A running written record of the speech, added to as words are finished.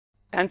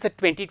TANCET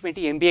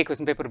 2020 MBA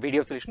question paper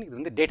video solution. This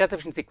is the data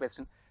sufficiency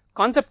question.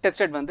 Concept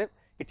tested வந்து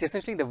it's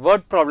essentially the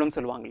word problem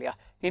சொல்லுவாங்க இல்லையா,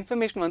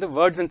 information வந்து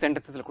words and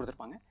சென்டென்சஸில்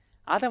கொடுத்துருப்பாங்க.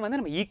 அதை வந்து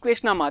நம்ம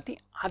ஈக்குவேஷனாக மாற்றி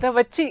அதை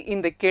வச்சு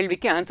இந்த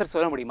கேள்விக்கு ஆன்சர்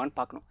சொல்ல முடியுமான்னு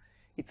பார்க்கணும்.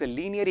 It's a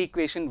linear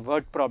equation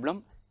word problem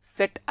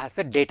set as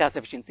a data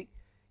sufficiency.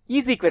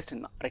 Easy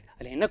question தான், ரைட்?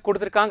 அதில் என்ன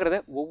கொடுத்துருக்காங்கிறத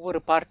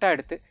ஒவ்வொரு பார்ட்டாக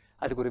எடுத்து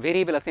அதுக்கு ஒரு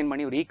வேரியபிள் அசைன்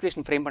பண்ணி ஒரு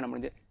ஈக்குவேஷன் ஃப்ரேம் பண்ண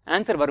முடிஞ்சு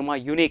ஆன்சர் வருமா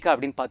யூனிக்கா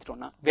அப்படின்னு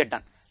பார்த்துட்டோம்னா we are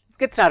done.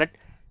 Let's get started.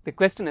 The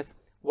question is,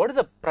 what is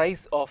the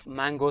price of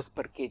mangoes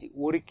per kg?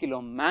 ஒரு கிலோ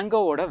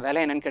மேங்கோவோட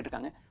விலை என்னன்னு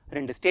கேட்டிருக்காங்க.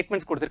 ரெண்டு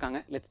ஸ்டேட்மெண்ட்ஸ் கொடுத்துருக்காங்க.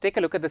 Let's take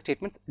a look at the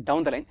statements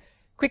down the line.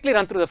 Quickly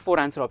run through the four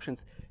answer options.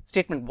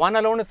 Statement 1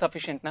 alone is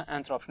sufficient na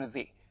answer option is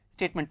A.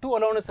 Statement 2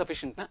 alone is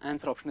sufficient na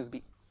answer option is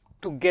B.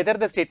 Together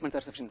the statements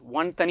are sufficient.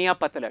 1 taniya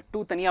patala,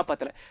 2 taniya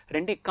patala.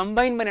 Rendi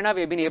combine panina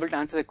we have been able to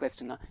answer the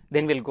question na.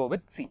 Then we'll go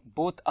with C.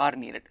 Both are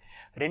needed.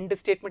 ரெண்டு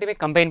ஸ்டேட்மெண்ட்டுமே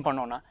combine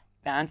பண்ணோம்னா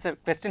the answer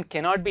question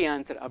cannot be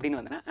answer அப்படின்னு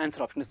வந்தனா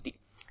answer option is D.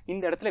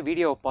 இந்த இடத்துல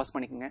வீடியோவை pass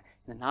பண்ணிக்கோங்க.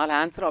 இந்த 4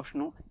 answer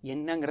ஆப்ஷனும்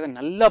என்னங்கிறத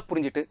நல்லா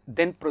புரிஞ்சுட்டு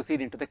தென்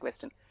proceed into the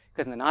question.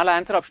 Because இந்த 4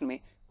 ஆன்சர் ஆப்ஷனுமே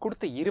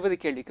கொடுத்த 20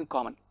 கேள்விக்கும்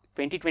காமன்.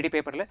 2020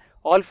 பேப்பரில்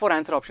all 4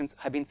 answer options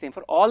have been same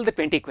for all the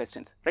 20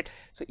 questions, right?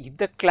 So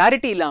இந்த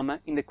கிளாரிட்டி இல்லாமல்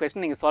இந்த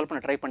கொஸ்டின் நீங்கள் சால்வ்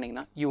பண்ண ட்ரை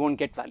பண்ணிங்கன்னா you won't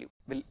get value.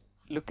 We'll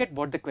look at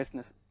what the question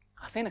is,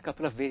 assign a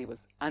couple of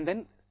variables and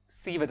then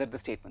see whether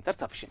the statements are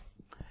sufficient.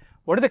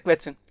 What is the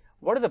question?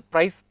 What is the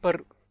price per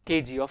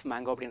kg of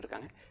mango அப்படின்னு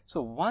இருக்காங்க. So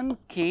 1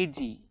 kg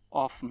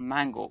of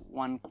mango,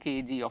 1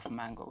 kg of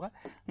mango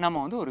நம்ம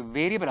வந்து ஒரு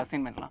variable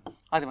assign பண்ணலாம்.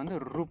 அது வந்து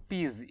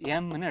rupees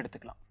mன்னு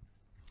எடுத்துக்கலாம்.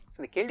 So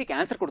இந்த கேள்விக்கு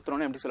ஆன்சர்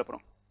கொடுத்துருவோம்னு எப்படி சொல்ல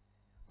போகிறோம்?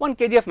 1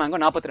 kg of mango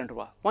 42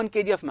 ரூபா, 1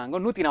 kg of mango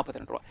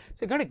 142 ரூபா. So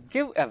you got to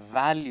give a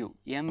value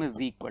m is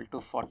equal to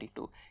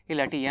 42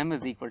 இல்லாட்டி m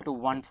is equal to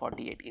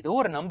 148. ஏதோ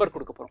ஒரு நம்பர்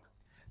கொடுக்க போகிறோம்.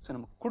 ஸோ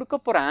நம்ம கொடுக்க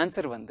போகிற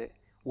ஆன்சர் வந்து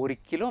ஒரு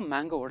கிலோ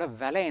மேங்கோவோட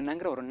விலை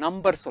என்னங்கிற ஒரு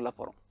நம்பர் சொல்ல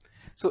போகிறோம்.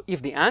 So if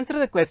the answer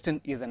to the question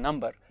is a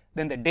number,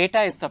 then the data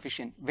is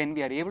sufficient when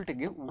we are able to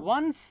give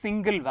one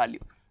single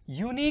value.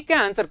 Unique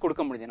answer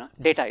கொடுக்க முடியுதுன்னா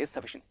data is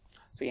sufficient.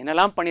 So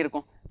என்னெல்லாம்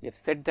பண்ணியிருக்கோம்? We have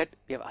said that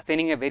we are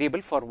assigning a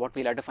variable for what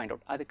we will have to find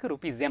out. அதுக்கு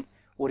rupees m,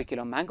 ஒரு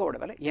kilo மேங்கோவோட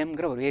விலை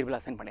mங்கிற ஒரு variable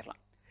assign பண்ணிடலாம்.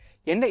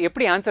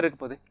 எப்படி ஆன்சர் இருக்க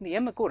போகுது? இந்த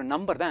mக்கு ஒரு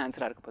நம்பர் தான்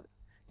ஆன்சராக இருக்க போகுது.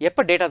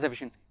 எப்போ data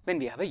sufficient? When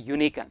we have a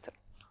unique answer.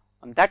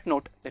 On that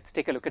note, let's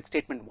take a look at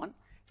statement 1.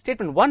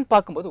 Statement 1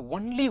 பார்க்கும்போது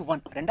only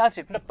one, ரெண்டாவது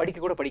ஸ்டேட்மெண்ட்டை படிக்க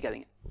கூட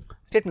படிக்காதீங்க.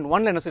 ஸ்டேட்மெண்ட்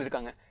 1ல என்ன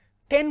சொல்லியிருக்காங்க?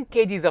 10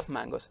 kgs of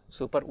mangoes.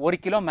 சூப்பர். ஒரு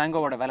கிலோ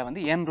மேங்கோவோட விலை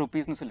வந்து m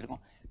rupeesனு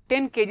சொல்லியிருக்கோம்.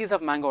 10 kgs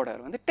of mangoவோட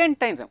விலை வந்து 10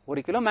 times m.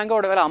 ஒரு கிலோ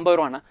மேங்கோவோட விலை 50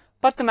 ரூபானா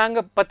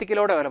 10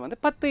 கிலோட விலை வந்து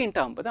 10 ×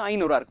 50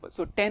 500 ரூபா இருக்கு.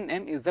 So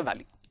 10m is the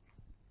value.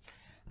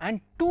 And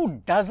 2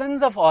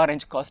 dozens of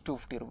orange cost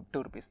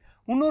 252 rupees.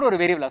 இன்னொரு ஒரு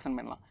வேரியபிள் அசைன்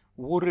பண்ணலாம்.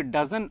 ஒரு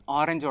டசன்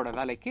ஆரஞ்சோட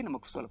விலைக்கு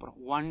நமக்கு சொல்ல போகிறோம்.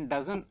 1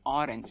 dozen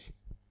orange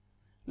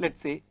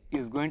let's say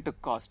is going to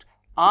cost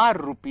R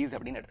rupees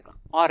அப்படின்னு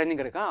எடுத்துக்கலாம்.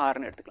 ஆரஞ்சுங்கிறதுக்கா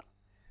ஆறுன்னு எடுத்துக்கலாம்.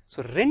 ஸோ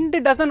 2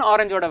 டசன்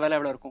ஆரஞ்சோட விலை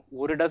எவ்வளோ இருக்கும்?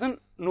 ஒரு டசன்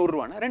 100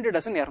 ரூபானா 2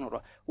 டசன் 200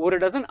 ரூபா. ஒரு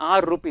டசன்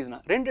R rupeesனா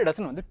 2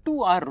 டசன் வந்து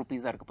 2R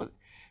rupeesஆக இருக்க போகுது.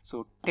 So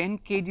 10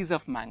 kgs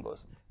of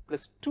mangoes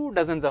plus 2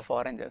 dozens of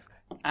oranges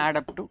add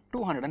up to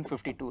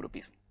 252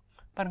 rupees.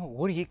 பாருங்க,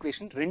 ஒரு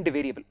ஈக்குவேஷன் 2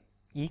 வேரியபிள்.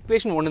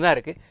 ஈக்குவேஷன் ஒன்று தான்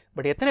இருக்குது,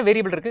 பட் எத்தனை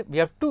வேரியபிள் இருக்குது? we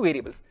have 2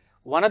 variables.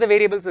 One of the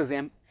variables is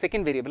m,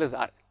 second variable is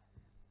r.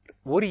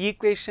 ஒரு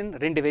ஈக்குவேஷன்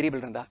 2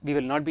 வேரியபிள் இருந்தால் we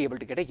will not be able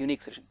to get a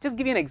unique solution. Just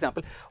give you an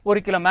example. ஒரு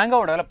kilo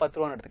மேங்கோவோட விலை 10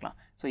 ரூபான்னு எடுத்துக்கலாம்.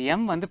 So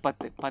m வந்து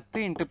 10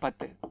 ×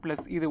 10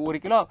 plus இது ஒரு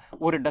kilo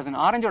ஒரு டசன்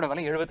ஆரஞ்சோட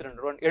விலை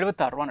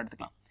 76 ரூபான்னு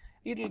எடுத்துக்கலாம்.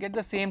 It will get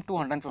the same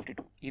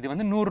 252. இது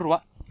வந்து 100 ரூபா,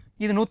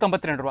 இது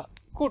 152 ரூபா,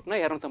 கூட்டினா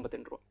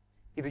 252 ரூபா.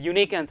 இது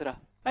unique ஆன்சரா?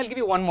 I'll give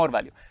you one more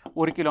value.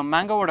 ஒரு கிலோ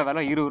மேங்கோவோட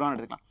விலை 20 ரூபான்னு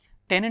எடுத்துக்கலாம்.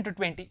 10 ×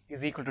 20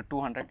 is equal to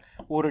 200.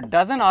 ஒரு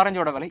டசன்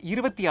ஆரஞ்சோட விலை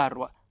 26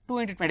 ரூபா.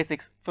 2 ×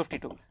 26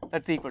 52.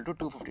 That's equal to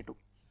 252.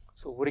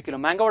 ஸோ ஒரு கிலோ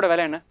மேங்கோவோட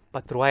விலை என்ன?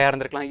 10 ரூபாயா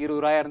இருந்திருக்கலாம், 20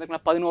 ரூபாயா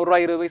இருந்திருக்கலாம், 11 ரூபா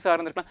 20 பைசா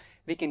இருந்திருக்கலாம்.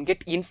 We can get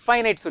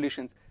infinite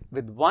solutions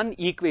with one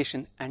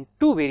equation and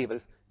 2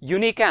 variables.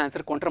 யூனிக்காக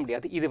ஆன்சர் கொண்டு வர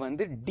முடியாது. இது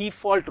வந்து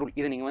டிஃபால்ட் ரூல்.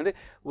 இது நீங்கள் வந்து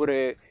ஒரு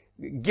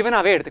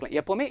கிவனாகவே எடுத்துக்கலாம்.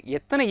 எப்போவுமே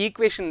எத்தனை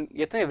ஈக்குவேஷன்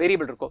எத்தனை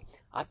வேரியபிள் இருக்கோ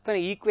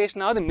அத்தனை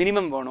ஈக்குவேஷனாவது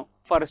மினிமம் வேணும்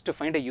for us to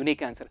find a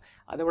unique answer.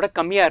 அதை விட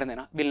கம்மியாக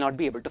இருந்தேன்னா will not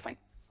be able to find.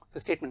 So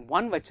statement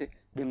 1 வச்சு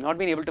we have not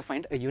been able to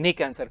find a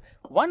unique answer.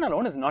 1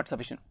 alone is not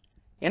sufficient.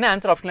 என்ன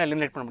answer ஆப்ஷனில்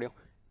eliminate பண்ண முடியும்?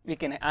 We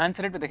can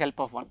answer it with the help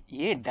of 1.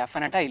 A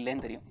டெஃபினட்டாக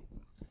இல்லைன்னு தெரியும்.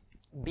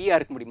 B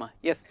இருக்க முடியுமா?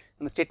 எஸ்.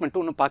 நம்ம ஸ்டேட்மெண்ட்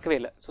 2 இன்னும் பார்க்கவே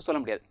இல்லை, ஸோ சொல்ல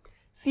முடியாது.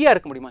 C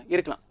இருக்க முடியுமா?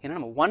 இருக்கலாம். ஏன்னா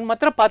நம்ம 1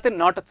 மாத்திரம் பார்த்து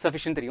நாட்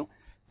சஃபிஷியன்ட் தெரியும்.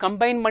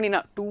 கம்பைன் பண்ணினா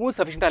 2வும்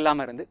சஃபிஷியண்டாக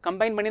இல்லாமல் இருந்து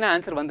கம்பைன் பண்ணினா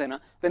ஆன்சர் வந்ததுன்னா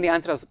then the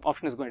answer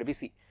option is going to be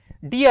C.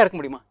 D இருக்க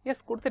முடியுமா?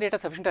 எஸ். கொடுத்த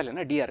டேட்டா சஃபிஷியண்டாக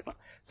இல்லைன்னா D இருக்கலாம்.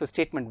 ஸோ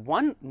ஸ்டேட்மெண்ட்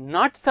 1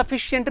 நாட்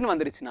சஃபிஷியன்ட்னு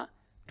வந்துருச்சுன்னா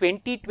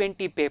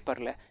 2020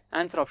 பேப்பரில்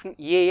ஆன்சர் ஆப்ஷன்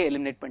ஏஏ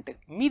எலிமினேட் பண்ணிட்டு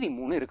மீதி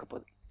 3 இருக்க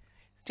போகுது.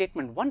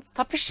 Statement 1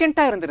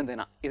 sufficientா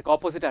இருந்திருந்ததுன்னா, இதுக்கு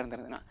ஆப்போசிட்டா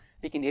இருந்திருந்ததுன்னா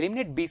we can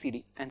eliminate BCD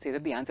and say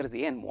that the answer is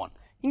A and move on.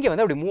 இங்கே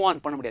வந்து அப்படி மூவ் ஆன்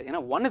பண்ண முடியாது. ஏன்னா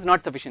 1 is not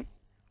sufficient.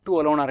 2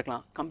 alone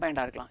இருக்கலாம்,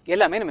 கம்பைண்டாக இருக்கலாம்,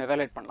 எல்லாமே நம்ம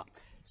evaluate பண்ணலாம்.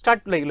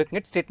 Start like looking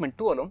at statement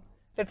 2 alone.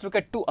 Let's look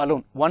at 2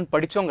 alone. 1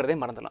 படிச்சோங்கிறதே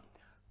மறந்துடலாம்.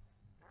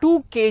 2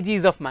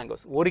 kgs of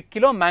mangoes. ஒரு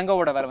கிலோ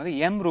மேங்கோவோட விலை வந்து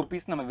m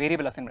rupees நம்ம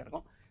வேரியபிள் அசைன்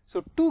பண்ணிருக்கோம். So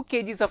 2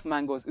 kgs of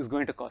mangoes is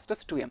going to cost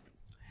us 2m.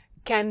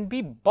 Can be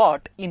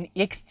bought in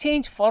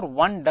exchange for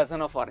 1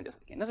 dozen of oranges.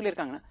 என்ன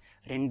சொல்லியிருக்காங்கன்னா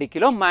 2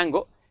 kilo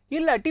mango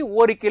இல்லாட்டி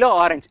 1 kilo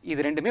orange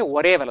இது ரெண்டுமே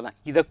ஒரே விலை தான்.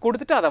 இதை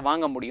கொடுத்துட்டு அதை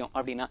வாங்க முடியும்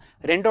அப்படின்னா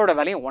ரெண்டோட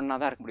விலையும் ஒன்றா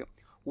தான் இருக்க முடியும்.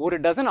 ஒரு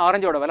டசன்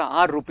ஆரஞ்சோட விலை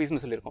 6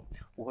 ரூபீஸ்னு சொல்லியிருக்கோம்.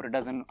 ஒரு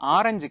டசன்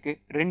ஆரஞ்சுக்கு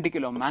 2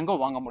 கிலோ மேங்கோ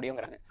வாங்க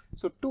முடியுங்கிறாங்க.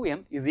 So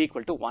 2m is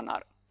equal to 1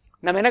 hour.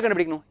 நம்ம என்ன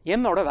கண்டுபிடிக்கணும்?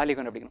 m-ஓட வேல்யூ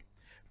கண்டுபிடிக்கணும்.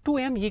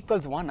 2m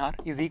equals 1 hour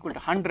is equal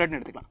to 100ன்னு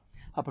எடுத்துக்கலாம்.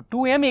 அப்போ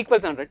 2m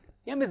equals 100,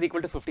 m is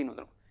equal to 15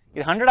 வந்துடும்.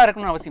 இது 100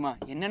 இருக்கணும்னு அவசியமா?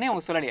 என்னன்னே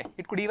அவங்க சொல்லலையே.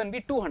 It could even be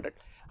 200.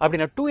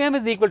 அப்படின்னா 2m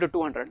is equal to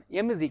 200,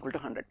 m is equal to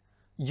 100.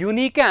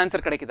 யூனிக்காக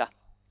ஆன்சர் கிடைக்குதா?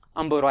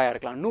 50 ரூபாயா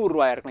இருக்கலாம், 100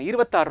 ரூபாயா இருக்கலாம்,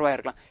 26 ரூபாயா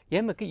இருக்கலாம்.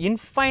 mக்கு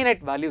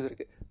இன்ஃபைனைட் வேல்யூஸ்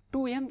இருக்கு.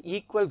 2m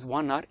equals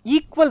 1 hour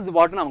equals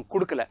what அவங்க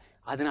கொடுக்கல.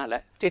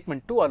 அதனால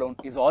statement 2 alone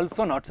is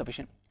also not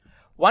sufficient.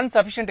 1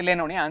 sufficient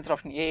இல்லைன்னு ஆன்சர்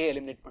ஆப்ஷன் A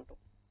எலிமினேட்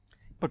பண்ணிட்டோம்.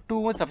 இப்போ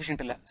 2வும்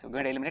சஃபிஷியன்ட் இல்லை. So go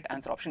eliminate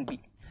answer option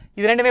B.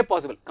 இது ரெண்டுமே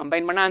பாசிபிள்.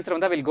 கம்பைன் பண்ண ஆன்சர்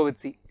வந்தால் will go with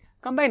C.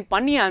 Combine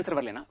பண்ணி ஆன்சர்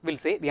வரலைன்னா will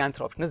say the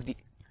answer option is D.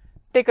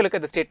 Take a look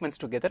at the statements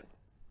together.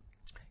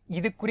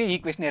 இதுக்குரிய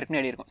ஈக்குவேஷன் ஏற்கனவே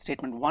எழுதியிருக்கும்.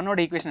 ஸ்டேட்மெண்ட் 1ஓட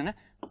ஈக்குவேஷன் என்ன?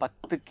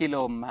 10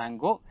 கிலோ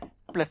மேங்கோ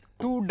ப்ளஸ்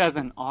 2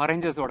 டசன்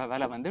ஆரஞ்சஸோட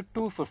விலை வந்து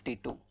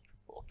 252.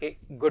 Okay,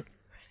 good.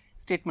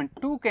 ஸ்டேட்மெண்ட்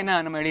 2க்கு என்ன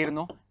நம்ம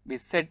எழுதியிருந்தோம்? we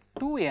said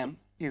 2m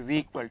is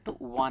equal to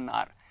 1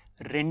 hour.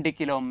 2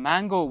 kilo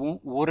மேங்கோவும்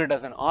 1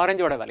 dozen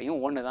ஆரஞ்சோட விலையும்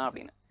ஒன்று தான்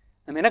அப்படின்னு.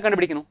 நம்ம என்ன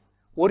கண்டுபிடிக்கணும்?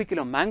 1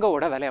 கிலோ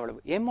மேங்கோவோட விலை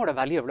எவ்வளவு, m-ஓட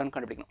வேல்யூ எவ்வளோன்னு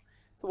கண்டுபிடிக்கணும்.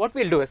 So what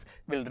we'll do is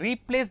we'll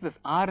replace this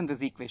r in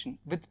this equation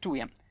with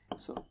 2m.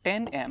 So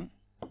 10m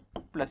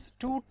plus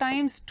 2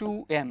 times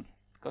 2m,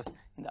 because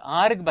in the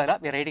r-க்கு பதிலா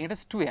we are writing it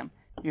as 2m,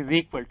 is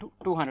equal to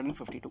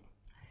 252.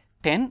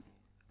 10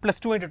 plus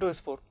 2 into 2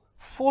 is 4.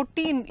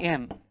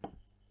 14m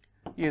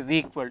is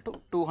equal to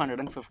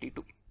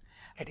 252.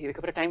 Right,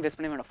 இதுக்கப்புறம் time waste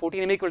பண்ண வேண்டாம்.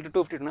 14m equal to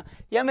 252னா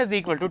m is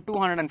equal to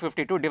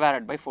 252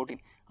 divided by 14.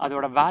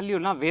 அதோட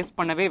வேல்யூலாம் waste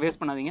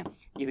பண்ணாதீங்க.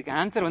 இதுக்கு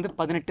answer வந்து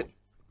 18.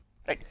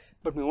 Right,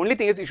 but the only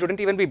thing is you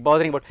shouldn't even be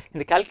bothering about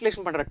இந்த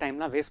calculation பண்ணுற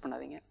டைம்லாம் வேஸ்ட்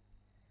பண்ணாதீங்க.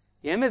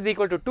 m is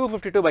equal to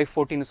 252 by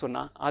 14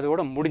 சொன்னா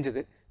அதோட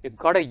முடிஞ்சது. You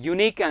got a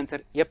unique answer.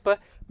 எப்போ?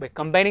 By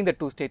combining the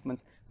two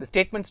statements. The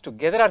statements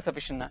together are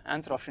sufficient.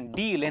 Answer option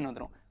D இல்லைன்னு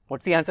வந்துடும்.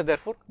 What's the answer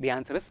therefore? The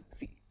answer is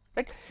C.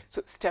 Right?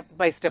 So step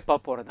by step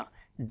போகிறதான்.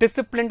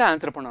 டிசிப்ளின்டாக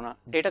answer பண்ணோன்னா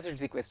data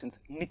studies questions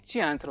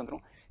நிச்சயம் answer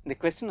வந்துடும். இந்த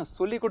கொஸ்டினை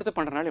சொல்லி கொடுத்து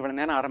பண்ணுறதுனால இவ்வளோ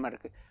நேரம் ஆரம்பமாக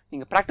இருக்குது.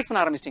 நீங்கள் ப்ராக்டிஸ்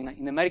பண்ண ஆரம்பிச்சிட்டிங்கன்னா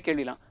இந்த மாதிரி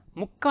கேள்விலாம்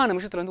 3/4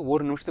 நிமிஷத்துலேருந்து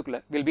 1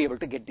 நிமிஷத்துக்குள்ளே will be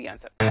able to get the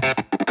answer.